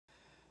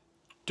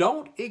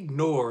Don't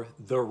ignore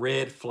the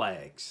red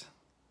flags.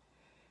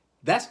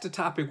 That's the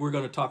topic we're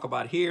going to talk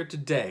about here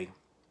today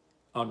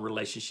on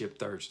Relationship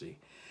Thursday.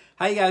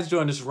 How you guys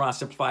doing? This is Ron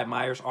Simplified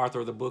Myers,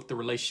 author of the book, The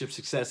Relationship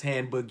Success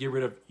Handbook. Get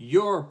rid of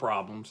your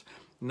problems,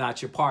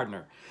 not your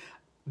partner.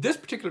 This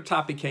particular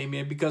topic came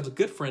in because a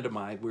good friend of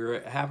mine, we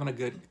were having a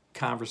good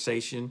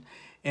conversation,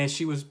 and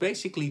she was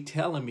basically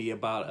telling me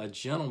about a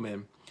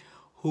gentleman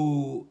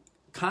who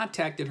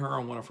contacted her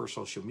on one of her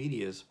social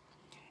medias,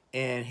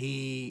 and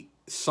he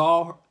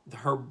saw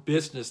her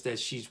business that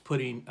she's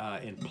putting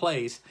in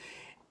place,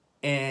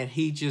 and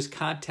he just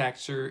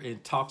contacts her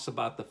and talks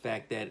about the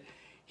fact that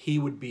he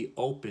would be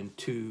open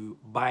to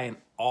buying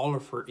all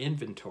of her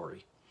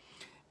inventory.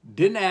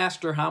 Didn't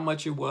ask her how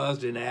much it was,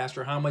 didn't ask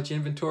her how much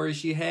inventory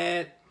she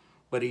had,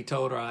 but he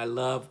told her, I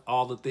love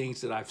all the things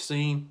that I've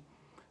seen,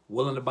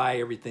 willing to buy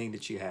everything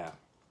that you have.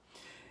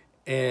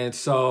 And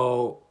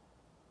so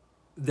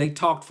they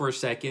talked for a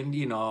second,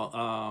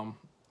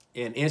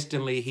 and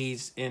instantly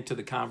he's into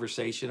the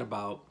conversation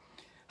about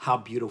how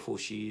beautiful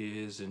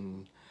she is,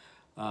 and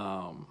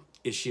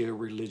is she a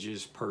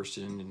religious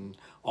person, and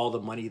all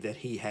the money that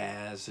he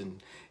has,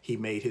 and he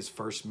made his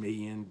first $1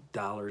 million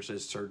at a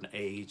certain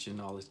age and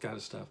all this kind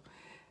of stuff.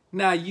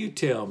 Now you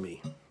tell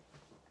me,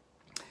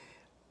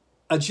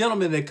 a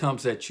gentleman that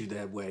comes at you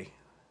that way,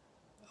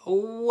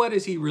 what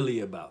is he really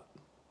about?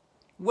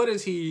 What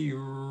is he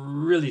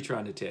really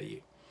trying to tell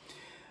you?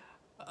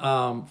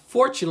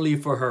 Fortunately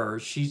for her,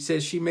 she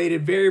says she made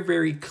it very,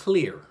 very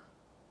clear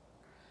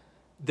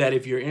that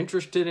if you're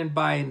interested in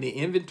buying the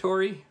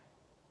inventory,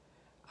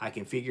 I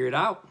can figure it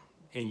out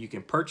and you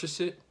can purchase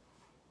it,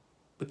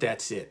 but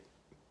that's it.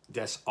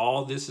 That's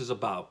all this is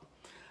about.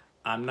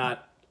 I'm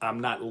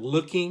not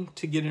looking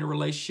to get in a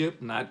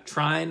relationship, not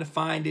trying to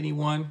find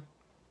anyone.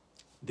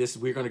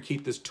 We're going to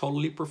keep this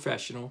totally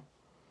professional,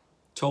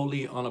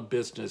 totally on a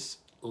business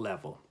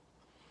level.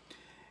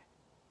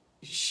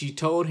 She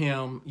told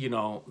him,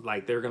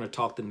 like they're going to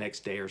talk the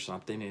next day or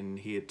something. And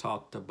he had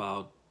talked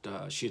about,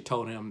 she had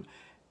told him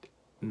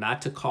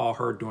not to call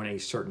her during a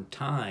certain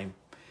time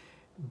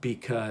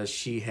because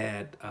she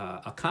had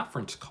a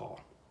conference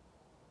call.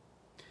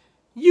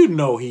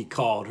 He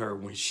called her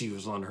when she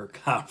was on her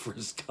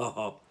conference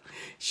call.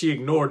 She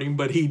ignored him,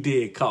 but he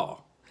did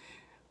call.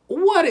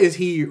 What is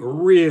he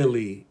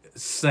really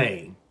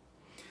saying?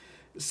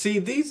 See,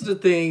 these are the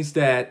things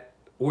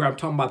where I'm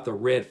talking about the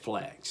red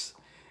flags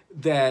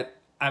that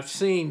I've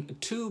seen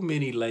too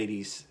many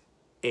ladies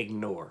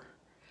ignore.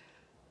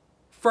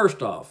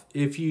 First off,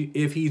 if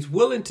he's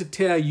willing to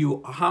tell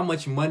you how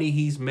much money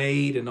he's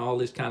made and all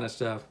this kind of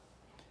stuff,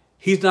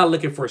 he's not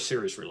looking for a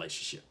serious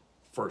relationship,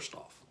 first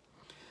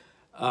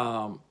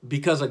off.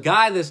 Because a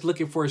guy that's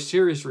looking for a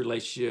serious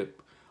relationship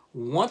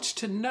wants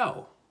to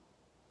know,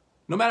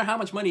 no matter how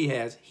much money he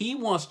has, he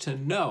wants to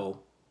know,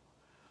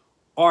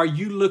 are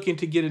you looking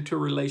to get into a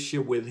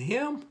relationship with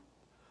him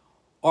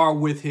or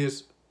with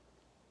his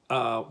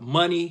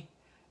money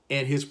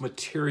and his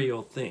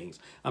material things?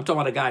 I'm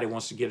talking about a guy that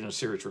wants to get in a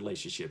serious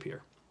relationship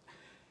here.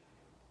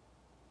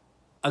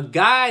 A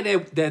guy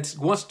that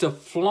wants to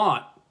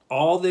flaunt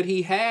all that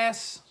he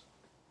has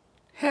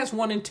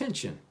one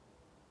intention: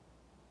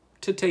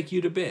 to take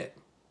you to bed.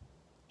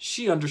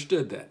 She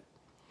understood that.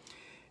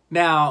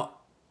 Now,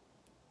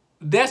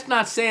 that's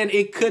not saying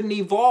it couldn't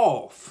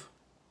evolve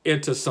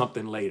into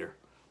something later,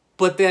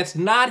 but that's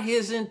not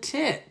his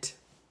intent.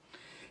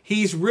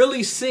 He's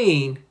really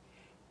seeing,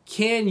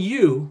 can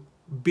you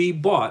be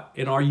bought,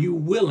 and are you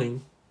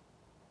willing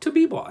to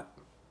be bought?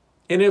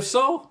 And if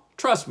so,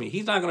 trust me,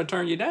 he's not going to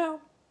turn you down.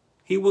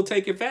 He will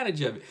take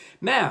advantage of it.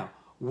 Now,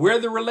 where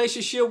the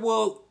relationship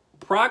will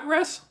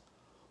progress,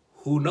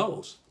 who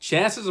knows?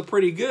 Chances are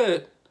pretty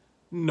good,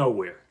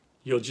 nowhere.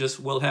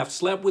 We'll have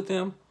slept with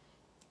him,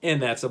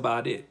 and that's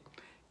about it.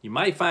 You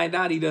might find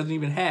out he doesn't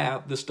even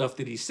have the stuff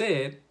that he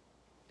said.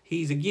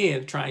 He's,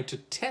 again, trying to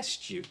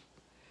test you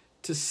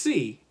to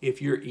see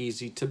if you're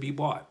easy to be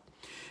bought.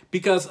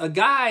 Because a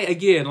guy,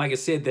 again, like I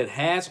said, that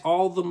has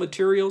all the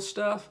material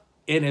stuff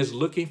and is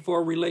looking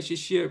for a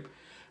relationship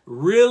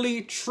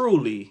really,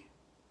 truly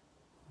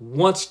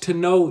wants to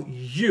know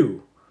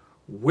you,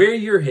 where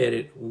you're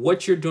headed,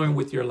 what you're doing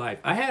with your life.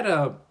 I had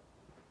a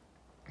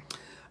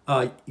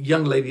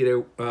young lady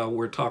that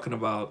we're talking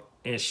about,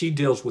 and she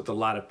deals with a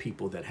lot of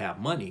people that have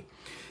money.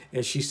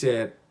 And she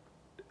said,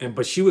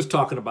 but she was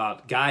talking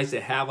about guys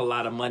that have a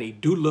lot of money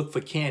do look for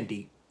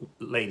candy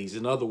ladies.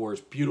 In other words,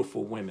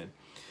 beautiful women.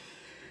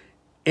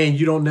 And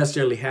you don't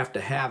necessarily have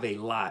to have a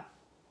lot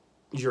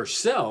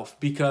yourself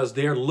because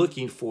they're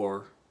looking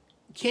for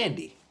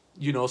candy.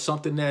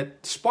 Something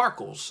that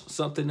sparkles,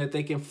 something that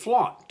they can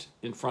flaunt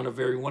in front of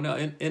everyone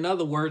else. In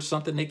other words,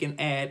 something they can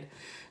add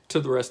to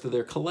the rest of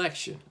their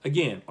collection.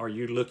 Again, are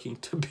you looking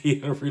to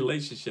be in a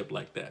relationship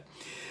like that?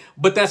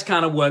 But that's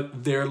kind of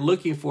what they're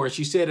looking for. And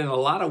she said, and a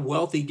lot of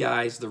wealthy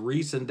guys, the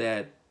reason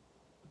that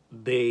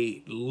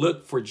they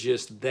look for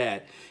just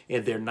that,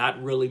 and they're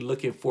not really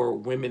looking for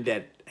women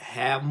that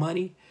have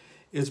money,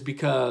 is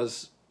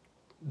because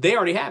they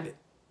already have it.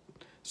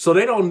 So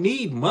they don't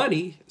need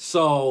money.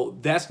 So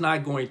that's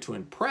not going to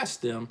impress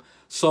them.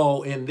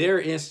 So in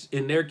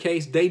their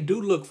case, they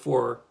do look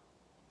for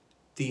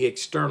the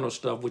external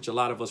stuff, which a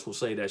lot of us will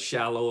say that's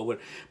shallow or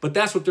whatever. But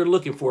that's what they're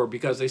looking for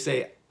because they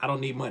say, I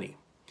don't need money.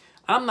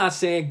 I'm not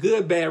saying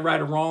good, bad,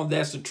 right, or wrong.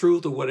 That's the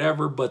truth or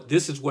whatever. But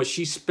this is what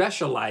she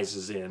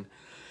specializes in.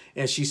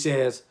 And she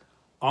says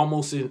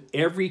almost in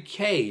every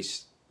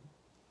case,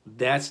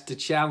 that's the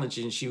challenge.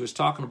 And she was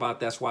talking about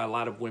that's why a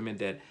lot of women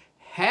that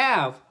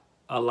have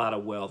a lot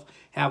of wealth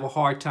have a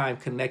hard time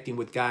connecting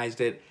with guys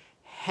that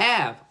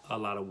have a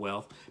lot of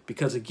wealth.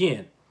 Because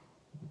again,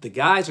 the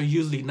guys are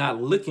usually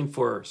not looking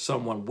for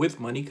someone with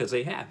money because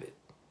they have it.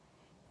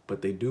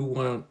 But they do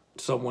want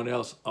someone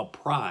else a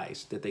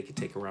prize that they can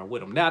take around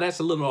with them. Now, that's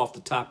a little off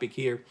the topic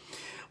here.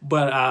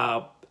 But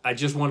I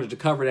just wanted to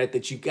cover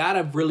that you got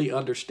to really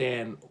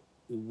understand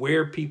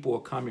where people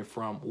are coming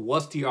from,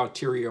 what's the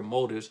ulterior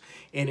motives,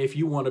 and if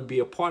you want to be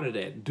a part of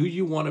that. Do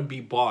you want to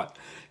be bought?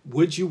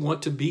 Would you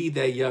want to be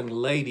that young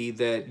lady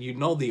that you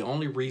know the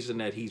only reason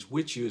that he's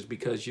with you is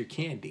because you're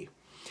candy?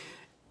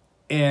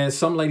 And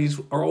some ladies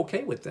are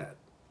okay with that.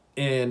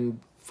 And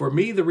for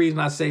me, the reason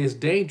I say it's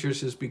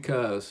dangerous is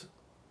because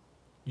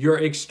your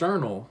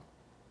external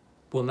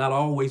will not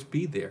always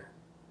be there.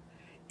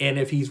 And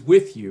if he's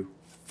with you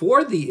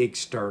for the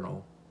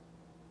external,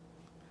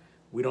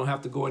 we don't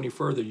have to go any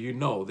further. You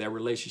know that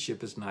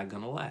relationship is not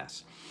going to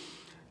last.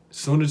 As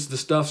soon as the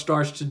stuff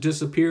starts to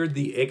disappear,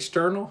 the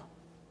external,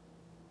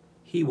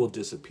 he will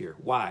disappear.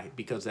 Why?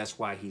 Because that's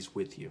why he's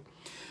with you.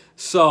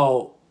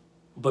 So,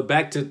 but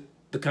back to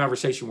the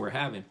conversation we're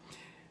having.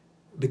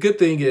 The good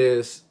thing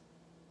is,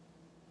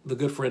 the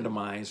good friend of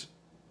mine's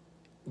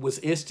was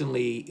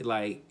instantly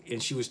like,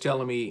 and she was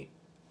telling me,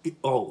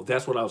 oh,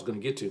 that's what I was going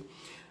to get to.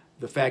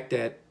 The fact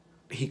that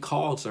he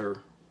calls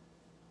her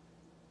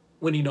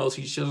when he knows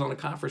she's on a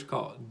conference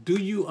call. Do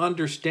you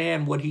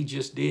understand what he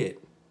just did?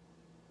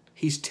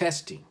 He's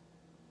testing.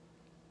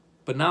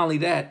 But not only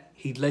that,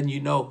 he's letting you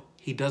know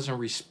he doesn't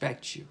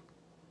respect you.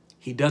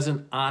 He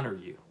doesn't honor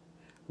you.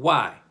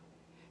 Why?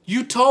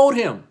 You told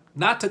him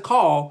not to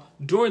call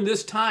during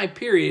this time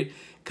period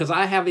because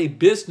I have a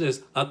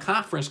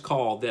conference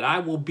call that I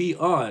will be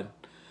on.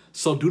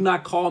 So do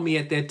not call me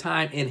at that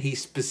time. And he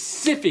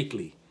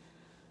specifically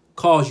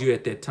calls you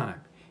at that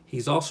time.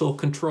 He's also a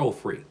control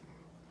freak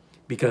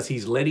because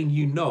he's letting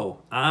you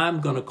know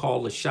I'm going to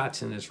call the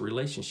shots in this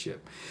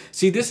relationship.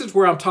 See, this is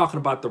where I'm talking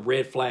about the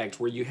red flags,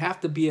 where you have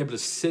to be able to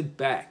sit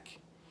back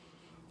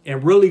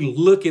and really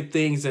look at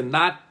things and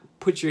not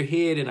put your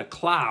head in a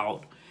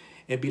cloud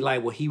and be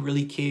like, well, he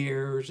really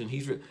cares.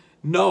 And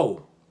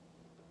no,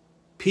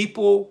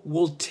 people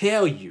will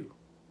tell you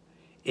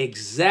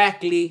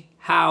exactly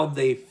how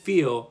they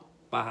feel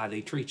by how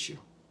they treat you.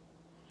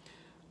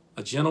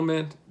 A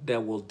gentleman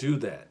that will do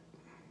that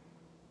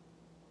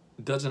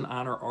doesn't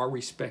honor or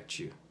respect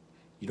you.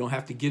 You don't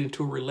have to get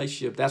into a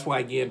relationship. That's why,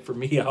 again, for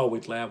me, I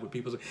always laugh when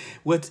people say,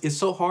 well, it's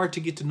so hard to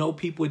get to know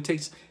people. It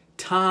takes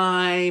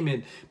time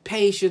and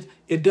patience.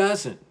 It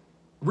doesn't.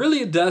 Really,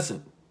 it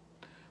doesn't.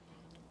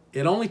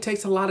 It only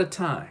takes a lot of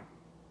time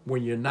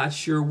when you're not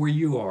sure where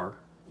you are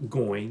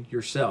going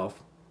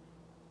yourself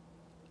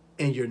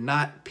and you're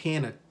not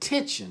paying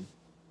attention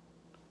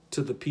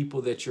to the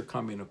people that you're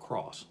coming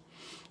across.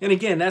 And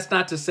again, that's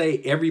not to say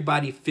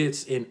everybody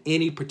fits in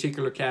any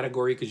particular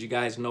category, because you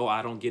guys know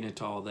I don't get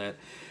into all that.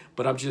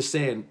 But I'm just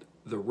saying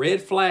the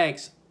red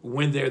flags,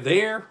 when they're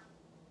there,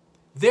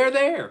 they're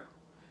there.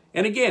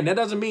 And again, that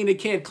doesn't mean they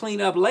can't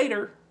clean up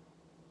later.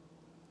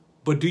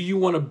 But do you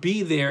want to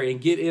be there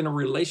and get in a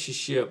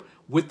relationship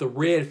with the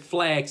red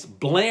flags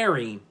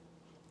blaring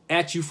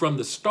at you from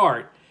the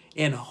start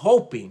and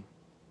hoping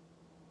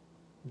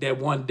that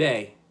one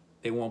day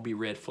they won't be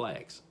red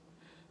flags?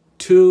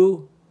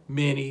 Too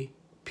many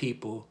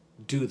people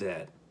do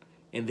that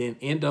and then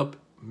end up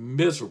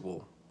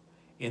miserable.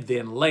 And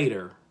then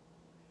later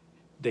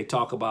they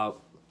talk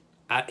about,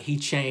 he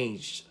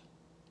changed.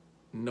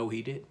 No,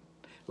 he didn't.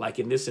 Like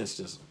in this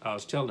instance, I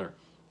was telling her,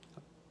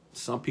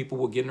 some people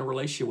will get in a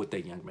relationship with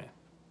that young man.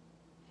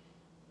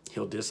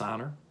 He'll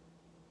dishonor.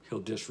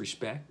 He'll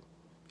disrespect.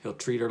 He'll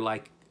treat her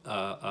like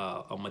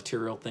a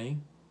material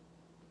thing.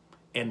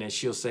 And then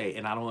she'll say,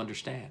 and I don't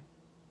understand.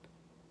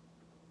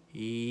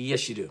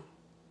 Yes, you do.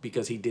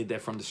 Because he did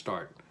that from the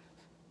start.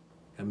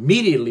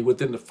 Immediately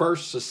within the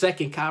first or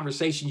second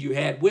conversation you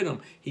had with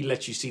him, he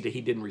let you see that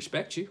he didn't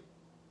respect you.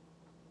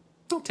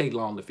 Don't take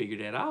long to figure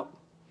that out.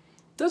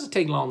 Doesn't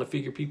take long to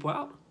figure people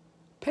out.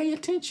 Pay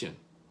attention.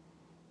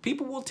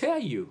 People will tell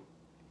you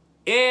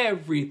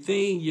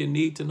everything you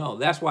need to know.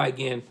 That's why,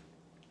 again,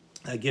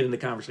 I get in the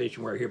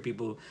conversation where I hear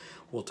people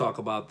will talk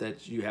about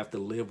that you have to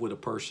live with a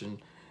person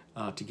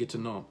to get to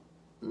know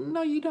them.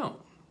 No, you don't.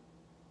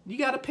 You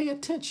got to pay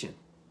attention.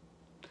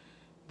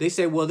 They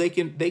say, well, they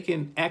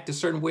can act a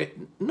certain way.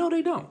 No,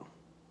 they don't.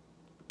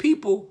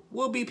 People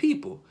will be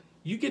people.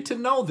 You get to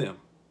know them.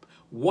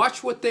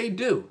 Watch what they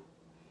do.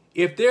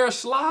 If they're a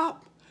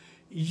slob,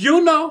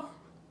 you know.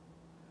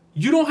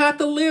 You don't have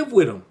to live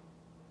with them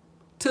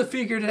to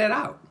figure that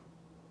out.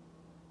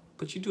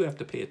 But you do have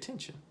to pay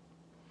attention.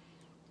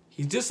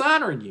 He's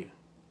dishonoring you.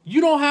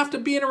 You don't have to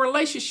be in a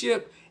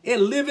relationship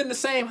and live in the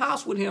same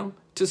house with him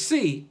to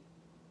see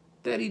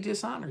that he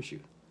dishonors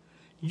you.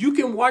 You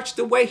can watch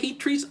the way he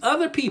treats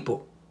other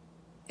people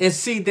and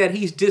see that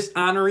he's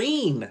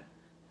dishonoring,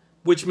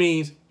 which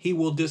means he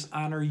will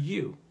dishonor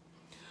you.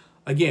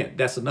 Again,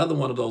 that's another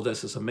one of those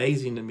that's just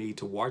amazing to me,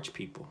 to watch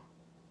people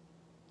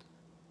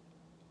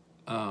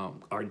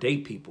or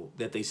date people,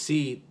 that they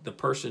see the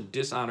person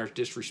dishonors,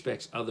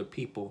 disrespects other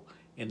people,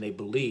 and they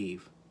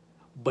believe,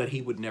 but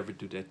he would never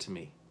do that to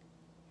me.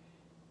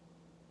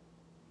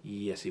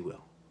 Yes, he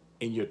will.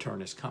 And your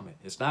turn is coming.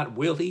 It's not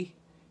will he,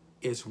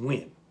 it's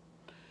when.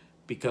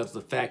 Because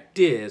the fact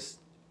is,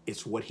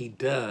 it's what he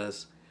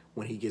does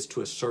when he gets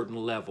to a certain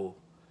level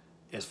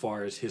as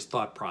far as his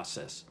thought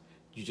process.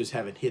 You just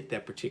haven't hit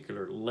that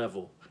particular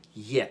level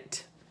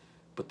yet.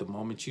 But the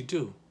moment you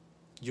do,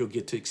 you'll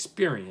get to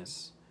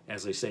experience,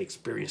 as they say,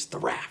 experience the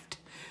raft.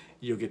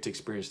 You'll get to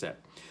experience that.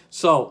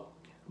 So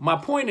my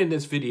point in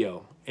this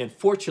video, and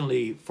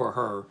fortunately for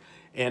her,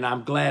 and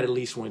I'm glad at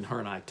least when her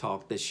and I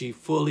talked, that she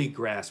fully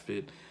grasped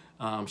it.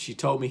 She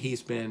told me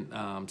he's been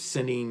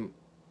sending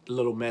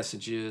little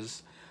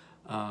messages,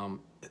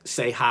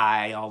 say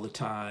hi all the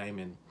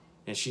time,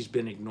 and she's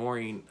been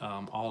ignoring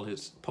all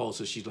his posts.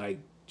 So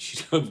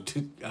she's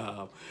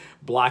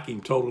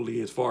blocking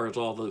totally as far as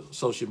all the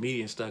social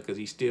media and stuff, because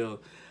he's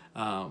still,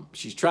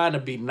 she's trying to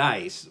be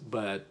nice,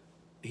 but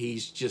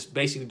he's just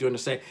basically doing the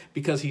same,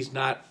 because he's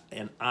not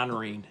an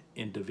honoring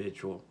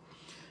individual.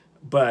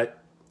 But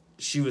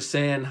she was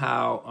saying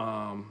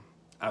how,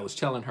 I was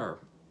telling her,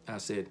 I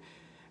said,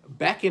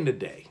 back in the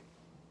day,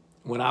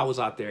 when I was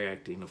out there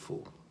acting a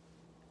fool,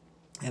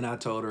 and I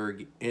told her,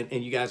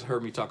 and you guys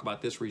heard me talk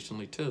about this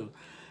recently too,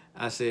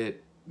 I said,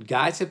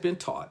 guys have been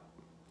taught,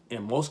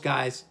 and most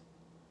guys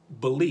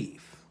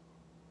believe,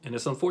 and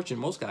it's unfortunate,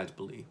 most guys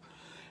believe,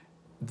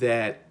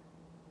 that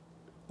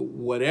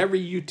whatever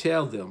you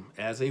tell them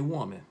as a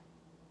woman,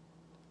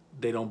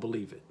 they don't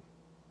believe it.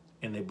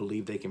 And they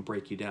believe they can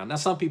break you down. Now,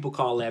 some people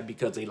call that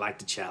because they like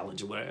to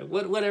challenge, or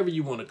whatever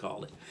you want to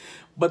call it.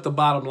 But the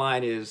bottom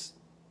line is,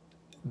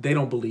 they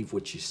don't believe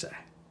what you say.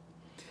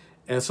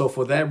 And so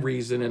for that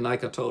reason, and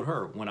like I told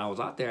her, when I was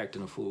out there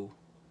acting a fool,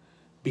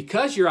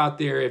 because you're out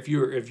there, if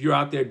you're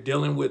out there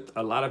dealing with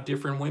a lot of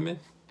different women,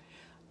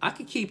 I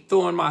could keep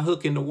throwing my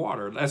hook in the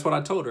water. That's what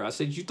I told her. I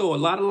said, you throw a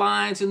lot of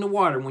lines in the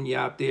water when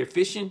you're out there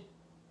fishing,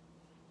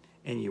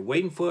 and you're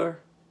waiting for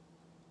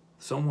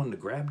someone to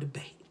grab the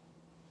bait.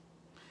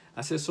 I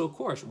said, so of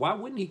course, why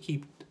wouldn't he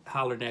keep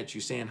hollering at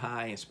you, saying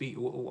hi and speak?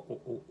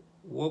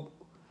 What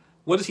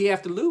does he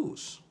have to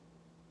lose?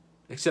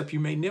 Except you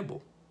may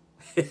nibble.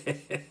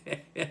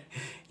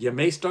 You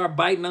may start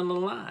biting on the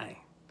line.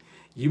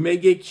 You may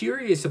get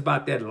curious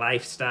about that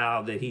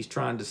lifestyle that he's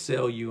trying to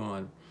sell you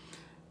on.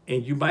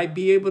 And you might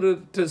be able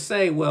to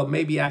say, well,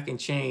 maybe I can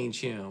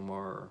change him,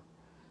 or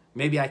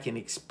maybe I can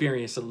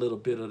experience a little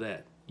bit of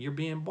that. You're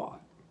being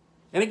bought.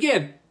 And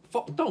again,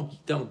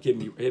 don't give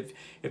me,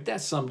 if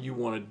that's something you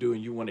want to do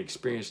and you want to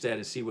experience that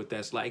and see what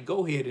that's like,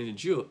 go ahead and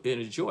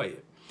enjoy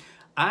it.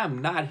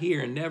 I'm not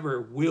here and never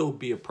will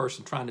be a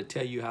person trying to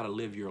tell you how to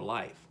live your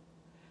life.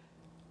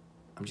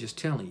 I'm just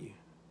telling you,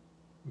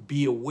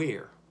 be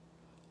aware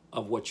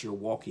of what you're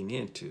walking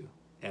into.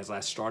 As I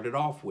started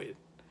off with,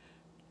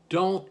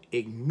 don't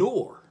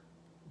ignore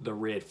the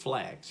red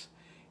flags.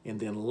 And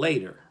then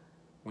later,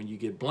 when you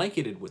get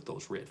blanketed with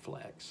those red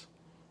flags,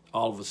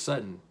 all of a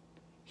sudden,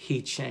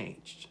 he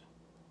changed.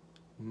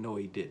 No,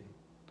 he didn't.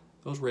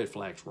 Those red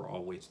flags were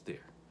always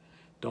there.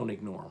 Don't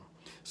ignore them.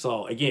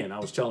 So again, I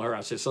was telling her,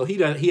 I said, so he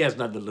has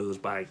nothing to lose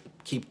by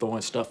keep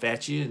throwing stuff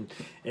at you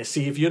and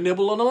see if you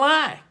nibble on the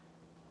line.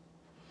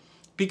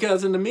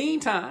 Because in the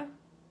meantime,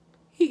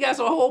 he got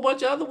a whole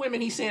bunch of other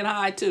women he's saying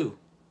hi to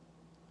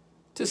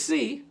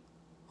see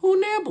who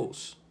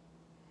nibbles.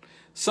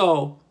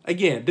 So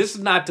again, this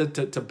is not to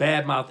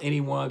badmouth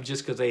anyone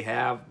just because they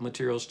have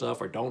material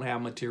stuff or don't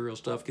have material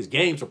stuff, because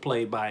games are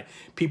played by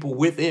people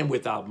with and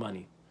without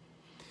money.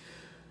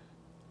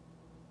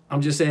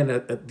 I'm just saying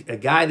that a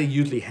guy that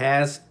usually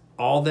has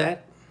all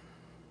that,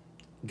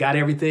 got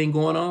everything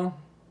going on,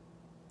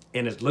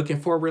 and is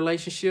looking for a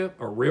relationship,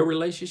 a real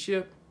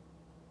relationship,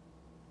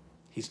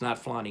 he's not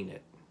flaunting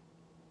it.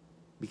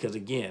 Because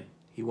again,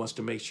 he wants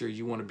to make sure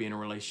you want to be in a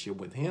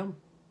relationship with him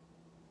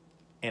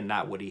and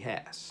not what he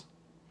has.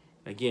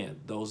 Again,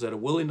 those that are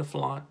willing to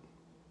flaunt,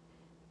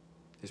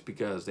 it's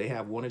because they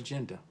have one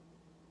agenda: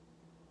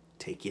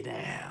 take you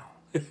down.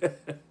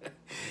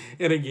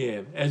 And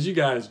again, as you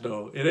guys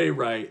know, it ain't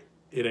right,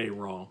 it ain't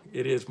wrong.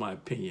 It is my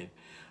opinion.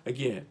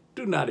 Again,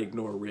 do not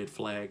ignore red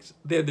flags.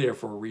 They're there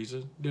for a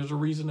reason. There's a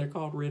reason they're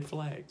called red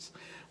flags.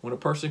 When a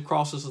person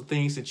crosses the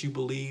things that you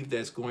believe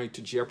that's going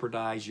to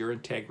jeopardize your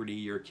integrity,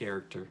 your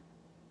character,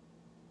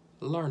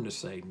 learn to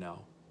say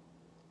no.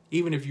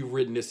 Even if you've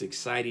ridden this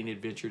exciting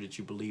adventure that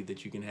you believe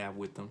that you can have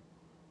with them,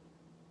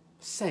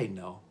 say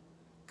no.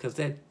 Because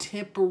that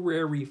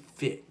temporary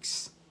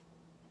fix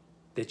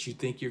that you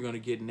think you're going to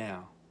get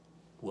now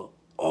will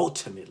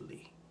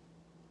ultimately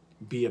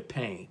be a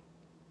pain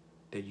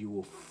that you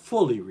will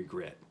fully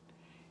regret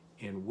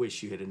and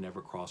wish you had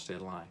never crossed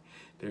that line.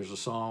 There's a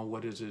song,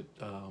 what is it?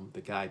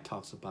 The guy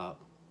talks about,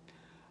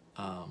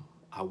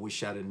 I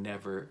wish I'd have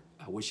never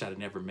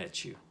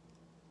met you.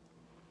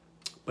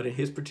 But in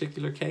his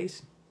particular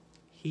case,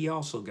 he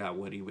also got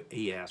what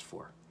he asked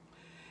for.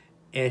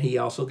 And he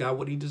also got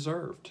what he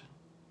deserved.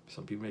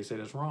 Some people may say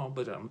that's wrong,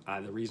 but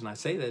the reason I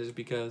say that is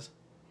because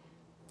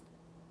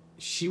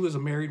she was a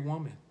married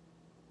woman.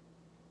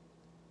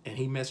 And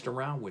he messed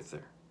around with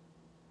her.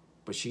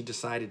 But she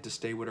decided to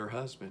stay with her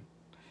husband.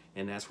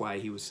 And that's why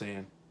he was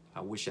saying,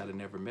 I wish I'd have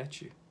never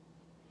met you.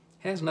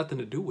 It has nothing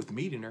to do with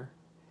meeting her.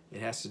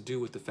 It has to do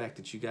with the fact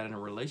that you got in a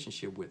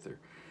relationship with her.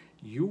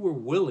 You were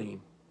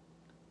willing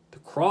to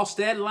cross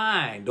that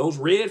line, those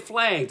red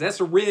flags. That's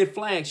a red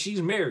flag.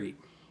 She's married.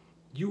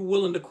 You were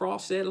willing to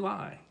cross that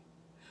line.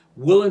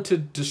 Willing to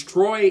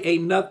destroy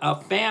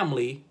a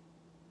family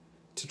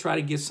to try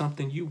to get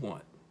something you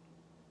want.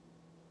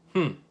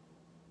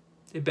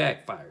 It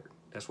backfired.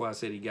 That's why I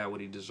said he got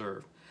what he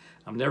deserved.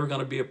 I'm never going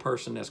to be a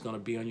person that's going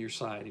to be on your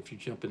side if you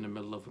jump in the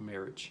middle of a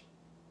marriage.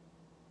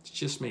 It's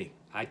just me.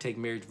 I take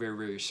marriage very,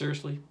 very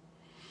seriously.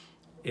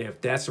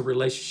 If that's a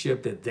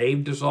relationship that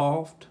they've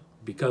dissolved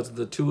because of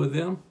the two of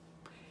them,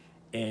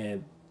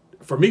 and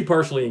for me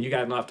personally, and you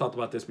guys know I've talked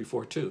about this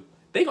before too,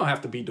 they're going to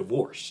have to be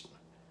divorced.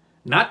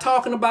 Not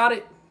talking about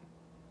it,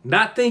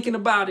 not thinking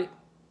about it,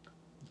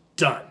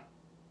 done.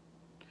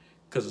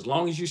 Because as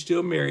long as you're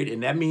still married,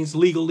 and that means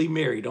legally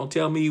married, don't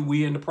tell me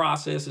we're in the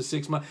process of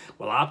 6 months.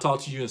 Well, I'll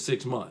talk to you in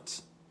 6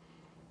 months.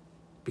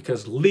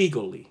 Because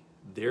legally,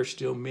 they're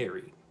still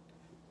married.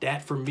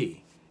 That, for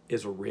me,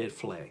 is a red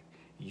flag.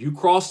 You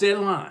cross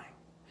that line,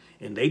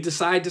 and they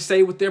decide to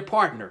stay with their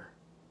partner,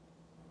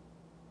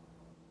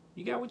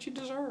 you got what you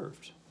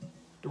deserved.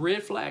 The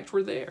red flags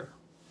were there.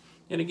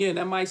 And again,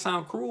 that might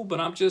sound cruel,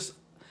 but I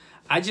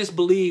just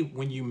believe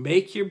when you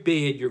make your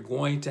bed, you're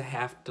going to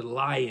have to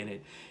lie in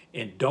it.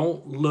 And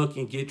don't look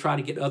and try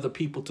to get other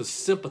people to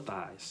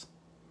sympathize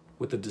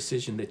with the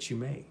decision that you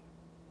made.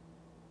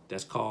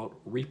 That's called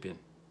reaping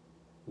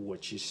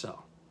what you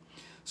sow.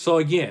 So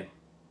again,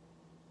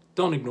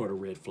 don't ignore the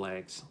red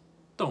flags.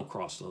 Don't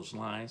cross those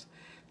lines.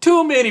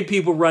 Too many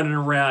people running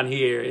around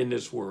here in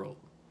this world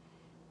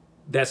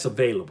that's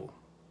available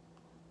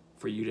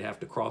for you to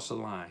have to cross a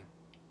line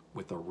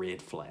with a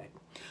red flag.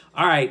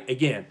 All right,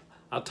 again,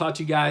 I'll talk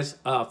to you guys.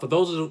 For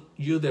those of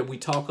you that we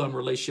talk on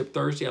Relationship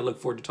Thursday, I look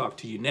forward to talking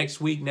to you next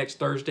week, next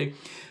Thursday.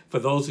 For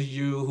those of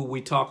you who we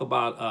talk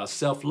about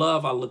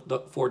self-love, I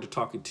look forward to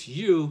talking to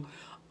you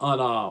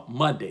on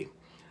Monday.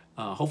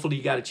 Hopefully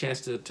you got a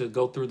chance to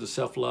go through the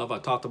self-love. I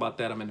talked about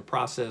that. I'm in the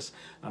process.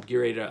 I'm getting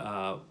ready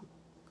to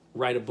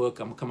write a book.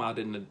 I'm going to come out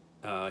in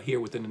here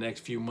within the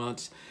next few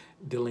months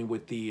dealing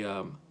with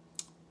the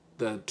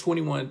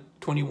 21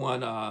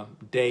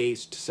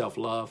 days to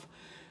self-love.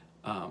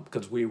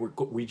 Because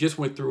we just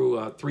went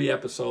through 3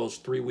 episodes,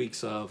 3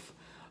 weeks of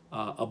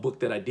a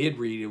book that I did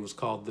read. It was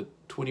called the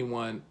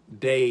 21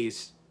 Day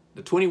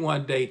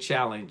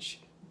Challenge,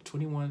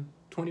 21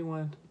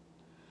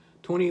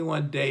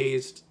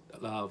 Days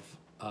of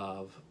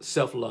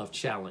Self-Love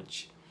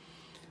Challenge,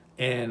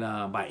 and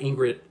by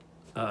Ingrid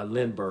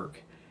Lindbergh.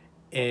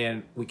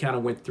 And we kind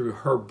of went through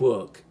her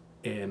book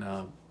and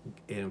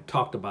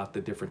talked about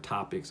the different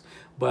topics.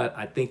 But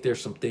I think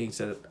there's some things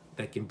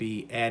that can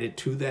be added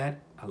to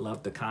that. I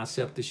love the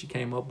concept that she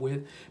came up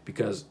with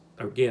because,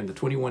 again, the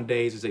 21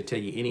 days, as they tell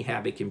you, any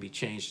habit can be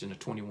changed in the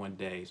 21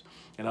 days.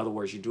 In other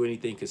words, you do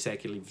anything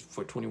consecutively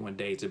for 21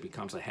 days, it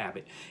becomes a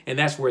habit. And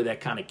that's where that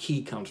kind of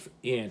key comes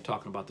in,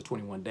 talking about the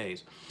 21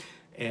 days.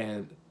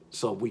 And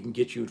so we can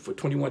get you for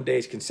 21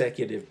 days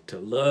consecutive to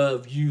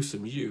love you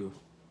some you.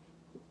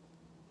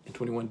 In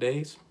 21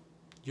 days,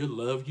 you'll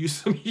love you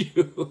some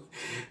you.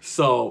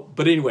 So,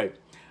 but anyway,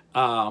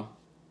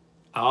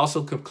 I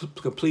also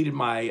completed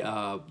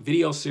my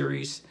video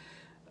series.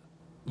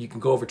 You can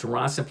go over to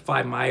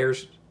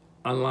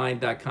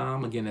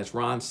RonSimplifiedMyersOnline.com. Again, that's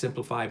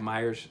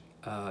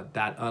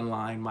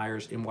RonSimplifiedMyers.online,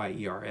 Myers,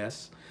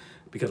 M-Y-E-R-S,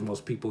 because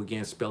most people,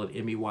 again, spell it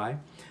M-E-Y.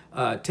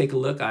 Take a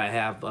look. I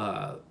have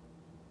a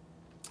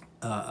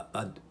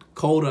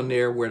code on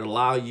there where it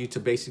allows you to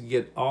basically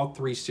get all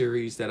 3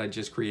 series that I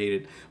just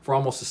created for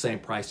almost the same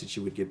price that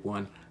you would get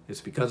one.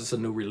 It's because it's a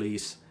new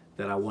release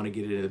that I want to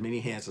get it in as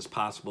many hands as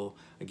possible.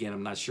 Again,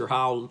 I'm not sure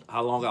how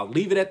long I'll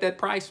leave it at that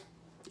price.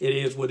 It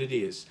is what it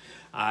is.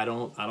 I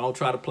don't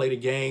try to play the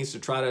games to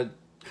try to,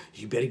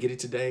 you better get it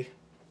today.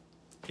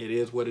 It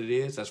is what it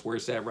is. That's where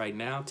it's at right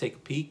now. Take a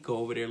peek, go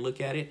over there, look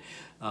at it.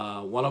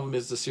 One of them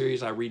is the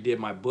series I redid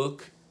my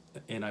book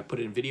and I put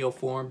it in video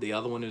form. The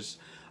other one is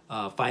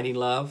Finding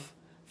Love,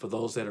 for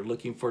those that are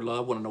looking for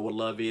love, want to know what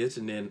love is,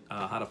 and then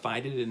how to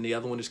find it. And the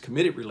other one is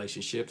Committed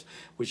Relationships,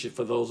 which is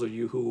for those of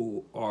you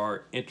who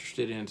are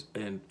interested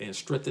in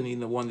strengthening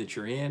the one that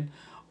you're in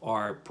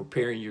or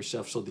preparing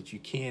yourself so that you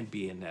can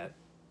be in that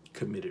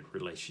committed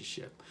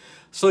relationship.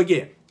 So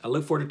again, I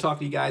look forward to talking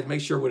to you guys.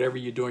 Make sure whatever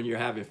you're doing, you're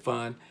having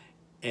fun.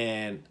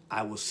 And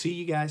I will see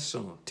you guys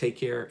soon. Take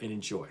care and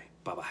enjoy.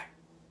 Bye-bye.